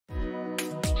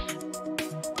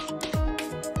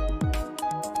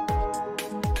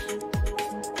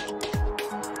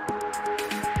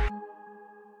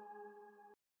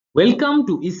Welcome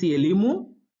to EC Elimu,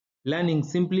 Learning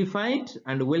Simplified,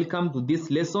 and welcome to this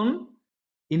lesson.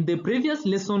 In the previous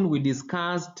lesson, we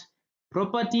discussed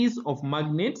properties of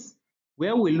magnets,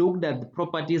 where we looked at the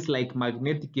properties like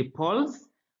magnetic poles,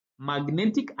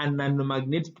 magnetic and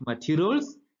non-magnetic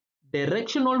materials,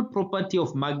 directional property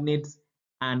of magnets,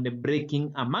 and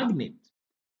breaking a magnet.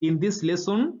 In this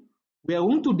lesson, we are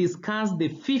going to discuss the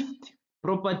fifth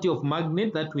property of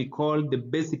magnet that we call the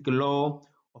basic law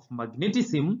of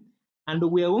magnetism. And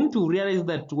we are going to realize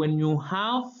that when you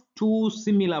have two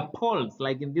similar poles,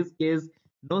 like in this case,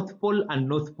 North Pole and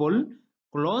North Pole,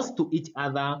 close to each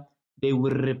other, they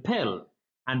will repel.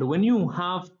 And when you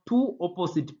have two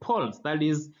opposite poles, that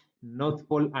is North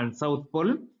Pole and South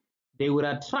Pole, they will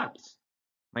attract.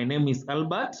 My name is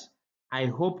Albert. I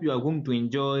hope you are going to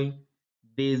enjoy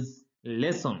this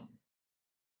lesson.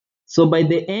 So by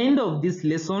the end of this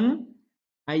lesson,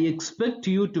 I expect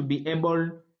you to be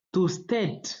able to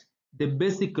state the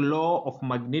basic law of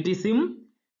magnetism,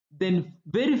 then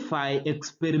verify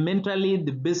experimentally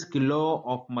the basic law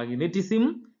of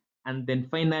magnetism, and then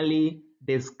finally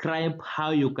describe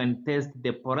how you can test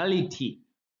the polarity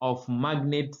of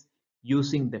magnets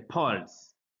using the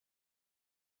poles.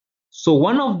 So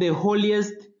one of the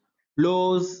holiest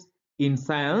laws in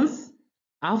science,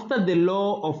 after the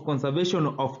law of conservation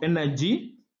of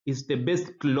energy, is the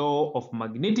basic law of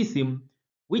magnetism,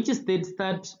 which states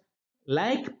that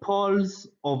like poles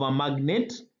of a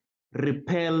magnet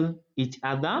repel each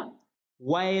other,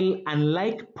 while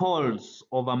unlike poles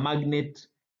of a magnet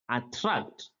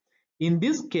attract. In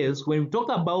this case, when we talk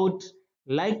about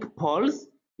like poles,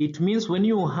 it means when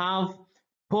you have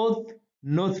both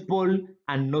North Pole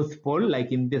and North Pole,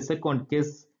 like in the second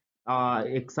case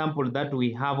example that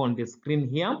we have on the screen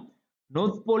here,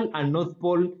 North Pole and North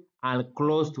Pole are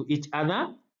close to each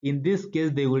other. In this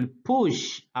case, they will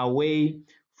push away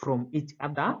from each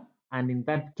other, and in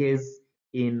that case,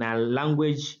 in a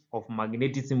language of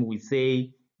magnetism, we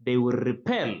say they will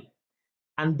repel.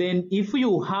 And then if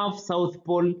you have South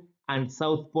Pole and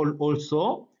South Pole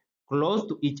also close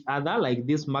to each other, like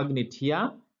this magnet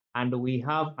here, and we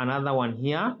have another one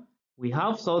here, we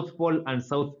have South Pole and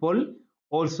South Pole.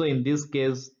 Also in this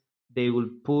case, they will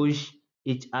push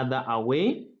each other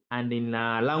away, and in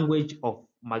a language of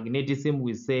magnetism,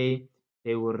 we say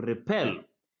they will repel.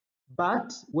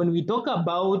 But when we talk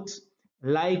about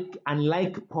like and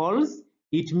like poles,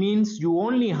 it means you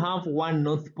only have one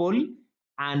North Pole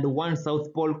and one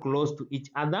South Pole close to each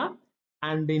other.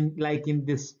 And in like in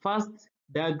this first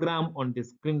diagram on the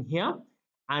screen here,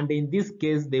 and in this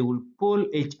case, they will pull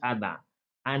each other.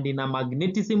 And in a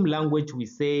magnetism language, we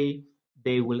say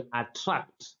they will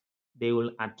attract. They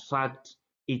will attract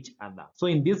each other. So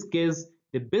in this case,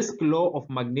 the basic law of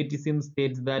magnetism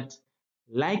states that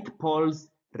like poles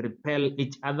repel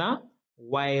each other,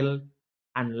 while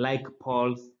unlike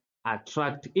poles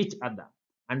attract each other.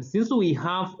 And since we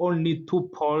have only two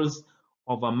poles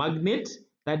of a magnet,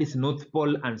 that is North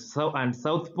Pole and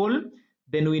South Pole,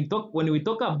 then when we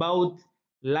talk about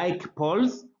like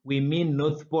poles, we mean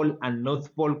North Pole and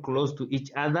North Pole close to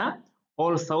each other,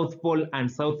 or South Pole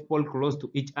and South Pole close to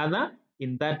each other.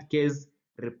 In that case,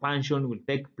 repulsion will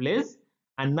take place.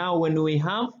 And now when we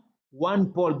have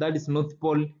one pole, that is North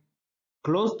Pole,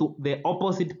 close to the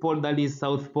opposite pole, that is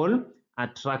South Pole,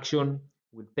 attraction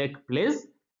will take place,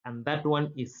 and that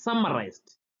one is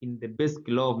summarized in the basic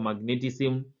law of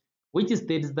magnetism, which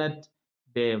states that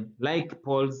the like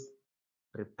poles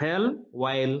repel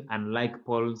while unlike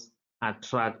poles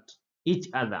attract each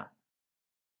other.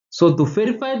 So to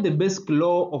verify the basic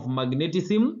law of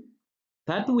magnetism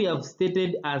that we have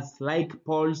stated as like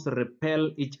poles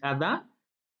repel each other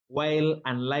while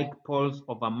unlike poles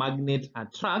of a magnet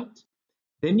attract,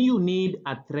 then you need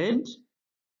a thread,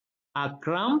 a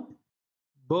clamp,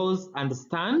 bows and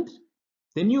stand.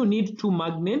 Then you need two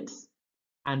magnets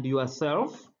and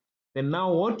yourself. Then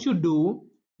now what you do,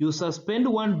 you suspend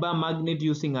one bar magnet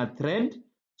using a thread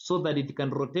so that it can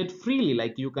rotate freely.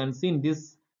 Like you can see in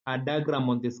this diagram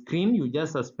on the screen, you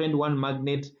just suspend one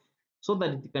magnet so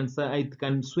that it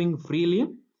can swing freely.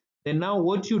 Then now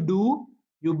what you do,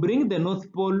 you bring the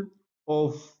North Pole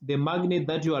of the magnet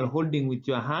that you are holding with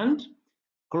your hand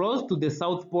close to the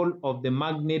South Pole of the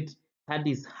magnet that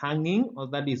is hanging or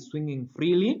that is swinging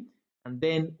freely, and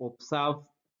then observe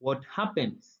what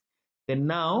happens. Then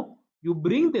now you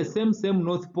bring the same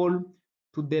North Pole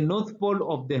to the North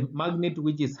Pole of the magnet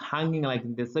which is hanging like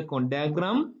in the second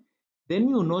diagram. Then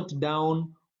you note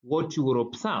down what you will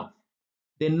observe.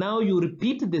 Then now you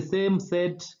repeat the same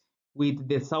set with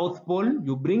the South Pole.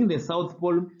 You bring the South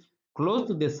Pole close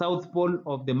to the South Pole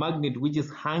of the magnet which is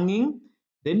hanging.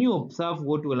 Then you observe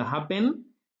what will happen.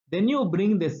 Then you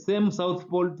bring the same south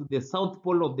pole to the south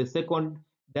pole of the second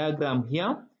diagram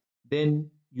here.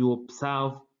 Then you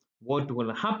observe what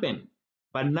will happen.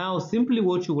 But now simply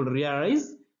what you will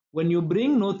realize, when you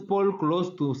bring north pole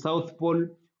close to south pole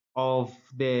of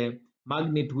the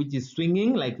magnet which is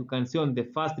swinging, like you can see on the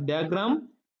first diagram,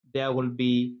 there will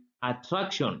be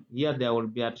attraction. Here there will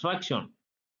be attraction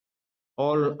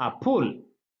or a pull.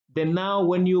 Then now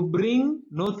when you bring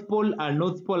north pole and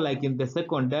north pole like in the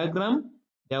second diagram,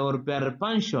 there will be a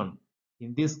repulsion.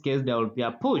 In this case, there will be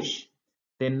a push.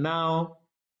 Then now,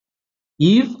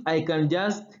 if I can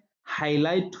just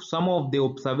highlight some of the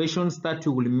observations that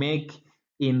you will make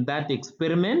in that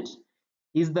experiment,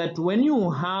 is that when you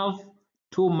have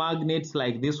two magnets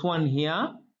like this one here,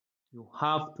 you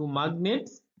have two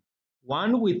magnets,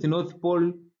 one with north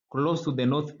pole close to the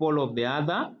north pole of the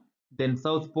other, then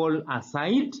south pole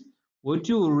aside. What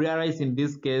you will realize in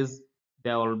this case,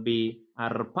 there will be a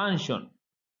repulsion.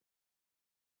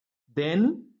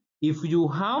 Then if you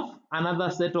have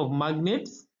another set of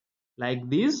magnets like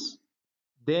this,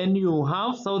 then you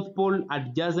have south pole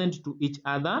adjacent to each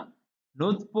other,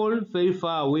 north pole very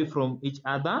far away from each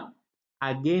other.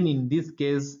 Again, in this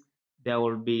case, there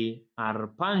will be a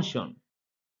repulsion.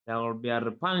 There will be a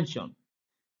repulsion.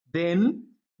 Then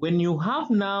when you have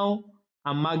now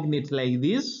a magnet like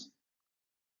this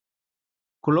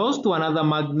close to another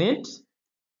magnet,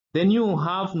 then you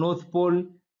have north pole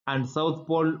and south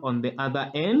pole on the other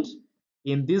end.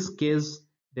 In this case,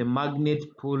 the magnet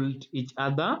pulled each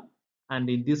other, and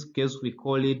in this case we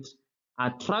call it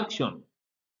attraction.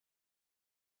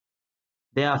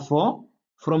 Therefore,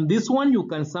 from this one you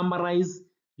can summarize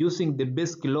using the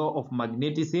basic law of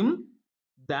magnetism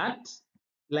that,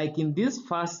 like in this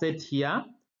first set here,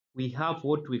 we have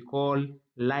what we call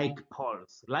like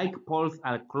poles. Like poles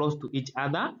are close to each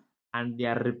other and they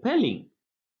are repelling.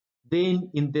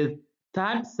 Then in the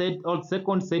third set or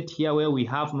second set here, where we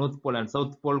have north pole and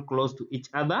south pole close to each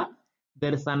other,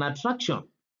 there is an attraction.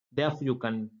 Therefore, you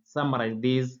can summarize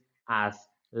this as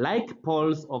like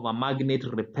poles of a magnet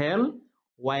repel,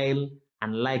 while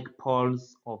unlike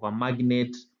poles of a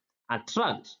magnet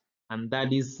attract. And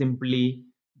that is simply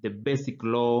the basic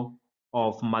law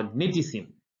of magnetism.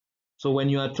 So when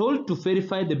you are told to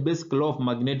verify the basic law of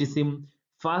magnetism,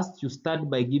 first you start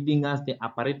by giving us the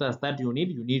apparatus that you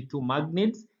need. You need two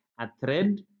magnets, a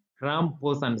thread, clamp,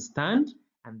 pose, and stand,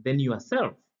 and then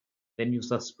yourself. Then you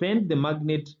suspend the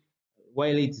magnet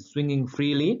while it is swinging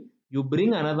freely. You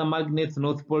bring another magnet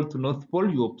north pole to north pole,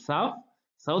 you observe.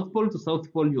 South pole to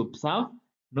south pole, you observe.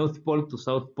 North pole to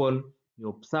south pole, you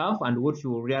observe. And what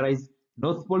you will realize,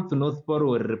 north pole to north pole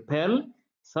will repel.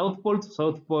 South pole to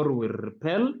south pole will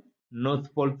repel.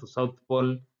 North pole to south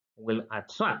pole will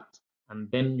attract. And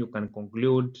then you can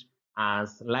conclude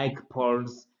as like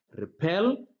poles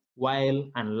repel while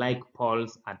unlike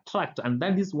poles attract. And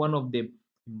that is one of the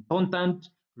important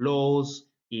laws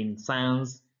in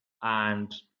science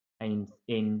and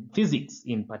in physics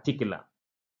in particular.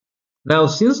 Now,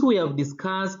 since we have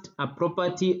discussed a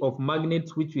property of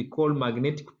magnets which we call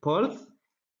magnetic poles,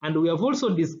 and we have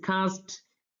also discussed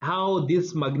how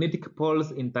these magnetic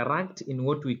poles interact in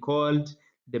what we called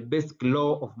the basic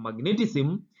law of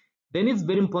magnetism, then it's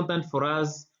very important for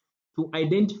us to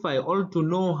identify or to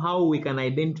know how we can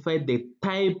identify the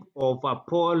type of a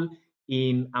pole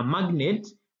in a magnet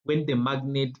when the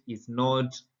magnet is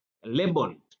not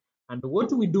labeled. And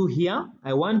what we do here,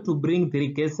 I want to bring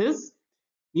three cases.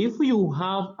 If you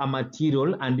have a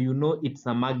material and you know it's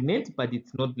a magnet but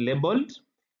it's not labeled,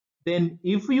 then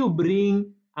if you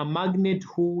bring a magnet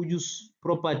whose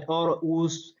property or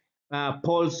whose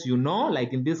poles you know,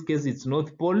 like in this case it's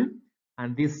north pole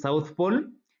and this south pole,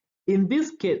 in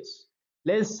this case,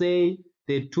 let's say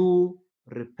the two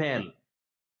repel.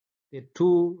 The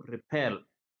two repel.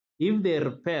 If they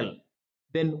repel,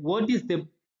 then what is the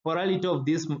polarity of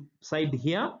this side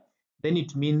here? Then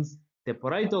it means the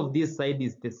polarity of this side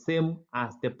is the same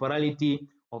as the polarity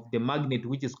of the magnet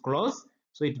which is close.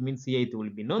 So it means here it will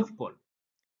be north pole.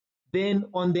 Then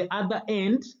on the other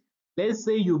end, let's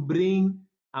say you bring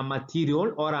a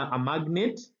material or a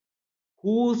magnet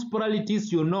whose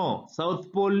polarities you know,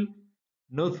 south pole,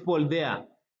 north pole there.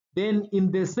 Then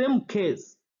in the same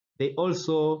case, they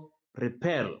also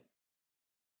repel.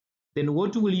 Then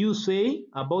what will you say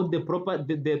about the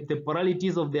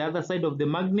polarities of the other side of the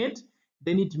magnet?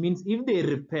 Then it means if they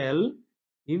repel,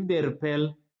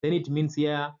 then it means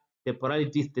here the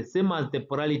polarity is the same as the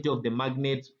polarity of the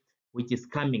magnet which is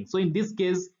coming. So in this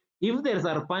case, if there's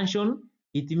a repulsion,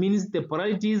 it means the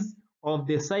polarities of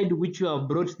the side which you have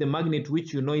brought the magnet,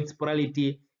 which you know its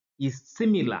polarity, is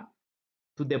similar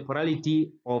to the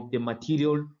polarity of the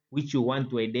material which you want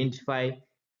to identify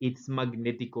its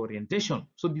magnetic orientation.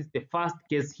 So this is the first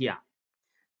case here.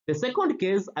 The second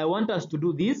case, I want us to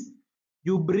do this.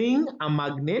 You bring a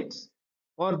magnet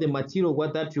or the material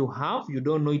that you have, you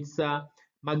don't know its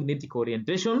magnetic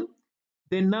orientation.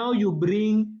 Then now you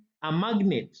bring a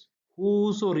magnet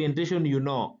whose orientation you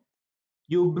know.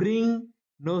 You bring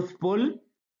North Pole,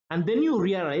 and then you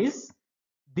realize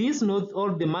this north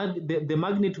or the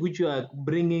magnet which you are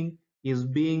bringing is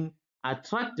being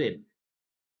attracted.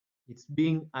 It's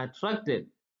being attracted.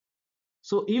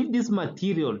 So if this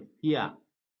material here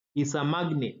is a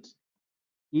magnet,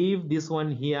 if this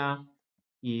one here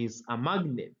is a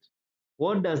magnet,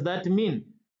 what does that mean?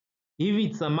 If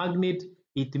it's a magnet,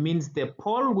 it means the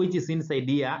pole which is inside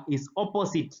here is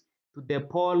opposite to the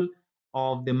pole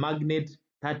of the magnet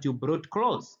that you brought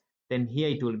close. Then here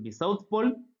it will be south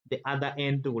pole, the other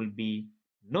end will be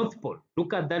north pole.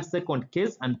 Look at that second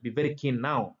case and be very keen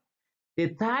now. The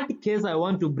third case I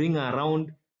want to bring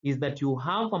around is that you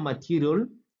have a material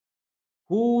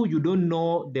who you don't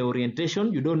know the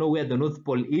orientation, you don't know where the north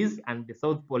pole is and the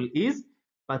south pole is,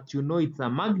 but you know it's a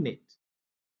magnet.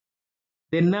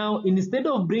 Then now, instead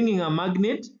of bringing a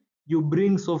magnet, you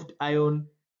bring soft ion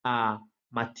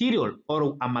material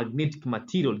or a magnetic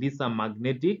material. This is a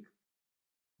magnetic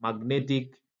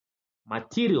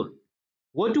material.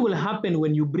 What will happen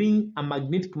when you bring a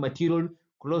magnetic material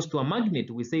close to a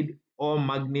magnet? We said all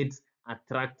magnets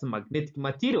attract magnetic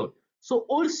material. So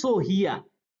also here,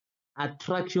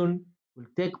 attraction will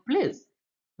take place.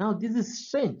 Now this is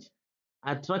strange.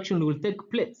 Attraction will take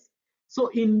place. So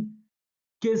in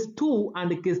case 2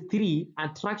 and case 3,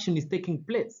 attraction is taking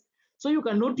place. So you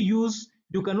cannot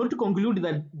conclude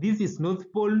that this is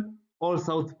North Pole or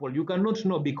South Pole. You cannot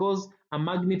know because a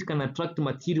magnet can attract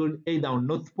material either on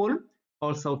North Pole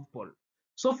or South Pole.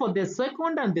 So for the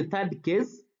second and the third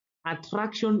case,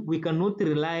 attraction, we cannot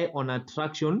rely on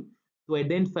attraction to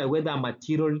identify whether a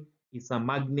material is a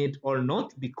magnet or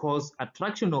not, because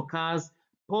attraction occurs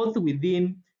both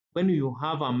within when you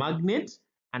have a magnet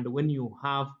and when you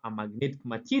have a magnetic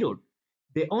material.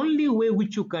 The only way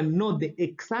which you can know the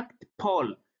exact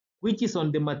pole which is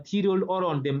on the material or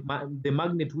on the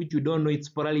magnet which you don't know its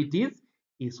polarities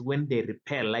is when they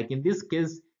repel. Like in this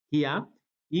case here,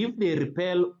 if they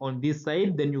repel on this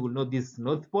side, then you will know this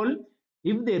North Pole.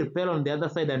 If they repel on the other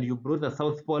side and you brought a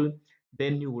South Pole,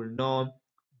 then you will know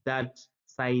that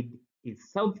side is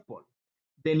South Pole.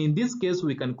 Then in this case,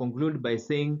 we can conclude by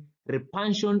saying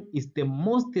repulsion is the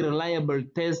most reliable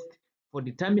test for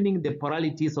determining the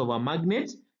polarities of a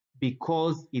magnet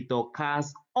because it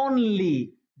occurs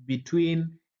only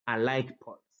between alike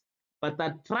poles. But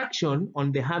attraction,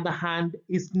 on the other hand,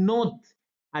 is not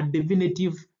a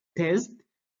definitive test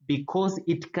because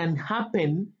it can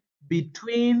happen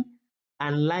between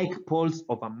unlike poles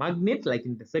of a magnet, like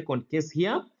in the second case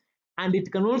here, and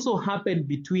it can also happen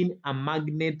between a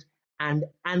magnet and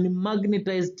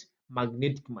unmagnetized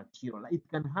magnetic material. It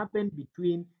can happen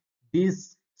between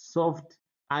this soft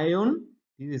ion,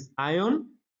 this is ion,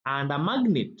 and a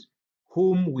magnet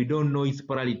whom we don't know its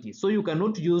polarity. So you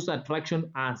cannot use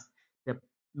attraction as the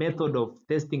method of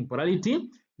testing polarity.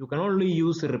 You can only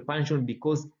use repulsion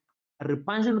because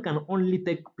repulsion can only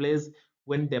take place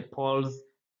when the poles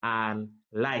are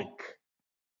like.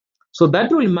 So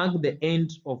that will mark the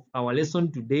end of our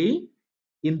lesson today.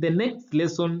 In the next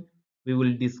lesson, we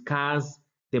will discuss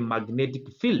the magnetic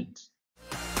field.